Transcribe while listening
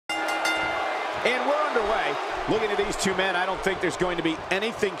And we're underway. Looking at these two men, I don't think there's going to be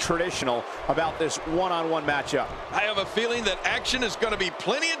anything traditional about this one-on-one matchup. I have a feeling that action is going to be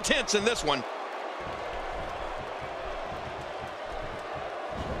plenty intense in this one.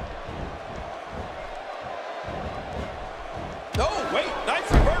 Oh, wait,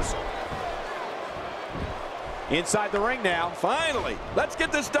 nice reversal. Inside the ring now. Finally, let's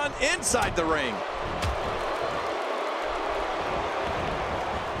get this done inside the ring.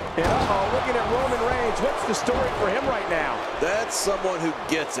 And looking at Roman Reigns, what's the story for him right now? That's someone who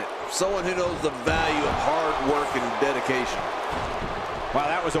gets it. Someone who knows the value of hard work and dedication. Wow,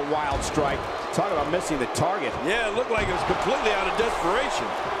 that was a wild strike. Talk about missing the target. Yeah, it looked like it was completely out of desperation.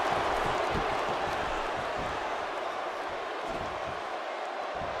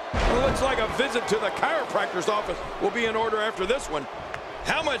 Well, looks like a visit to the chiropractor's office will be in order after this one.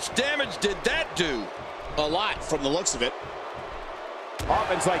 How much damage did that do? A lot from the looks of it.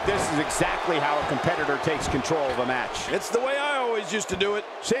 Offense like this is exactly how a competitor takes control of a match. It's the way I always used to do it.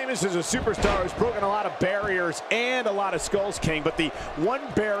 Sheamus is a superstar who's broken a lot of barriers and a lot of skulls, King, but the one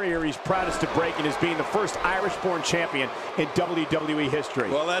barrier he's proudest to breaking is being the first Irish-born champion in WWE history.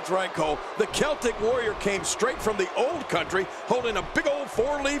 Well, that's right, Cole. The Celtic Warrior came straight from the old country holding a big old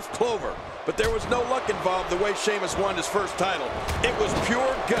four-leaf clover. But there was no luck involved the way Sheamus won his first title. It was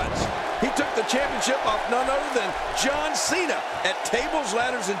pure guts. He took the championship off none other than John Cena at tables,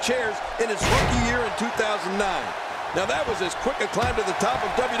 ladders, and chairs in his rookie year in 2009. Now that was as quick a climb to the top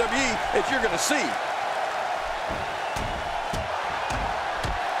of WWE as you're going to see.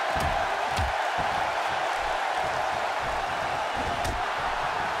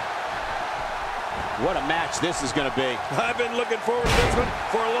 What a match this is going to be. I've been looking forward to this one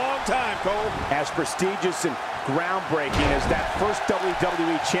for a long time, Cole. As prestigious and groundbreaking as that first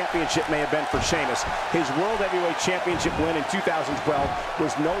WWE Championship may have been for Sheamus, his World Heavyweight Championship win in 2012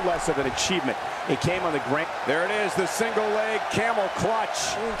 was no less of an achievement. It came on the grand. There it is, the single leg camel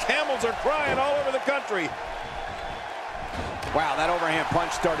clutch. Camels are crying all over the country. Wow, that overhand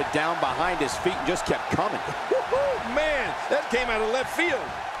punch started down behind his feet and just kept coming. Man, that came out of left field.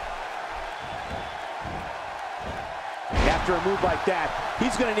 After a move like that,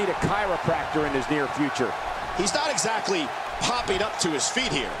 he's going to need a chiropractor in his near future. He's not exactly popping up to his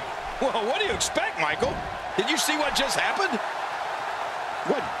feet here. Well, what do you expect, Michael? Did you see what just happened?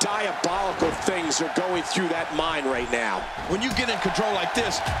 What diabolical things are going through that mind right now? When you get in control like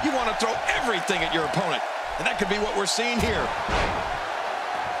this, you want to throw everything at your opponent. And that could be what we're seeing here.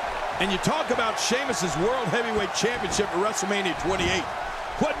 And you talk about Sheamus's World Heavyweight Championship at WrestleMania 28.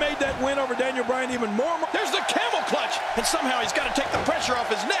 What made that win over Daniel Bryan even more? There's the camel clutch, and somehow he's got to take the pressure off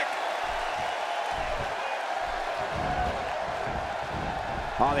his neck.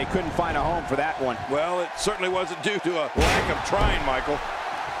 Oh, they couldn't find a home for that one. Well, it certainly wasn't due to a lack of trying, Michael.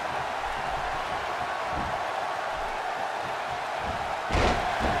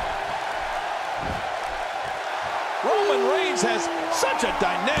 Roman Reigns has such a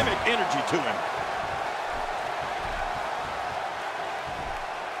dynamic energy to him.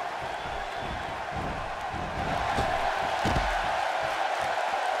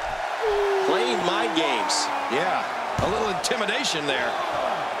 Playing mind games. Yeah, a little intimidation there.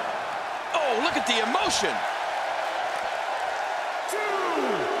 Oh, look at the emotion.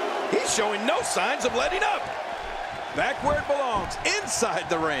 He's showing no signs of letting up. Back where it belongs, inside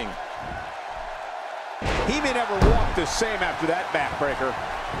the ring. He may never walk the same after that backbreaker.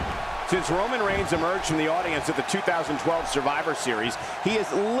 Since Roman Reigns emerged from the audience at the 2012 Survivor Series, he has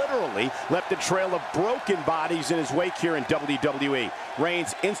literally left a trail of broken bodies in his wake here in WWE.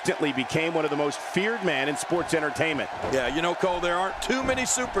 Reigns instantly became one of the most feared men in sports entertainment. Yeah, you know, Cole, there aren't too many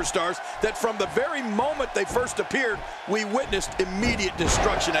superstars that from the very moment they first appeared, we witnessed immediate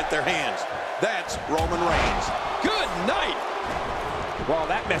destruction at their hands. That's Roman Reigns. Good night. Well,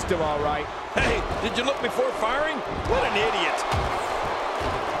 that messed him all right. Hey, did you look before firing? What an idiot.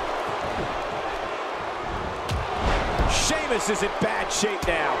 Sheamus is in bad shape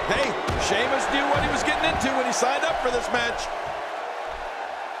now. Hey, Sheamus knew what he was getting into when he signed up for this match.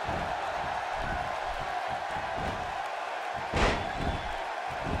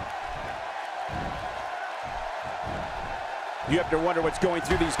 You have to wonder what's going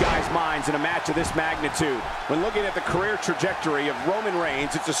through these guys' minds in a match of this magnitude. When looking at the career trajectory of Roman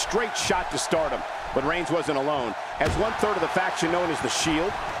Reigns, it's a straight shot to stardom. But Reigns wasn't alone. As one-third of the faction known as the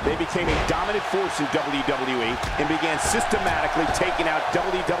Shield, they became a dominant force in WWE and began systematically taking out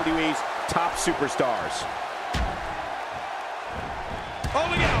WWE's top superstars. Oh,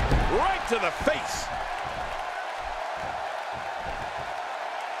 look out! Right to the face.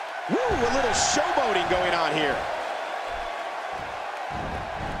 Woo, a little showboating going on here.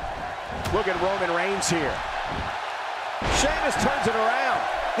 Look at Roman Reigns here. Sheamus turns it around.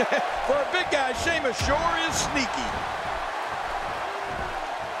 For a big guy, Sheamus sure is sneaky.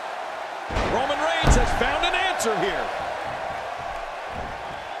 Roman Reigns has found an answer here.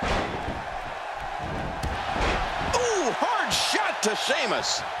 Ooh, hard shot to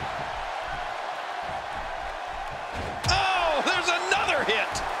Sheamus. Oh, there's another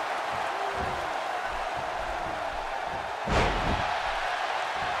hit.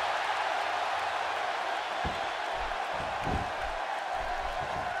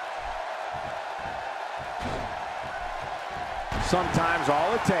 Sometimes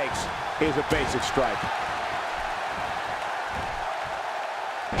all it takes is a basic strike.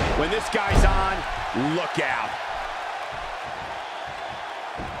 When this guy's on, look out.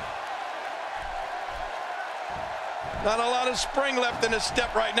 Not a lot of spring left in his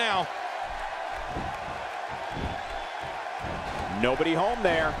step right now. Nobody home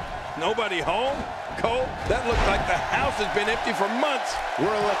there. Nobody home? Cole, that looked like the house has been empty for months. We're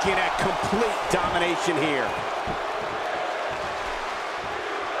looking at complete domination here.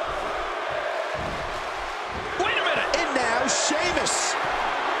 Wait a minute. And now Sheamus.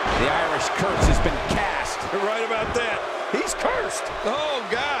 The Irish curse has been cast. You're right about that. He's cursed. Oh,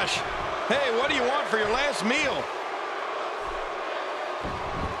 gosh. Hey, what do you want for your last meal?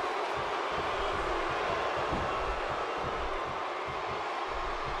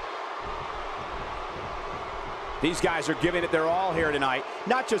 These guys are giving it their all here tonight,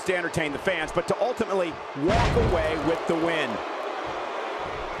 not just to entertain the fans, but to ultimately walk away with the win.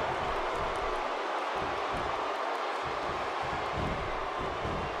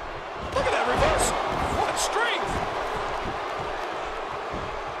 Look at that reversal. What strength.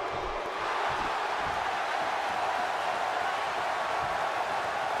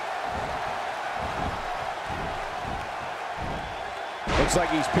 Looks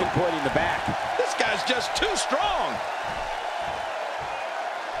like he's pinpointing the back. This guy's just too strong.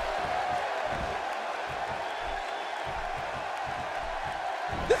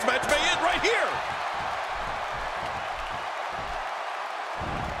 This match may end right here.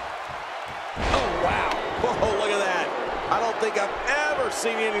 Oh, wow. Oh, look at that. I don't think I've ever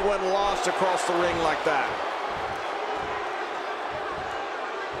seen anyone lost across the ring like that.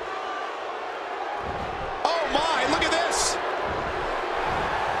 Oh, my, look at this.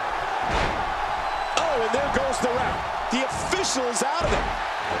 Oh, and there goes the ref. The official is out of it.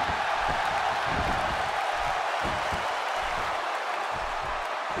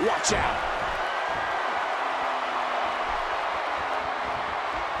 Watch out.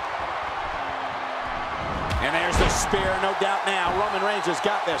 And there's the spear, no doubt now. Roman Reigns has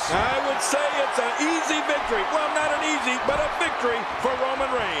got this. I would say it's an easy victory. Well, not an easy, but a victory for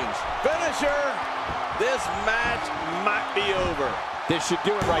Roman Reigns. Finisher. This match might be over. This should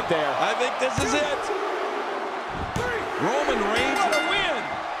do it right there. I think this is it. Roman Reigns, what a win.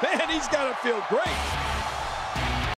 Man, he's got to feel great.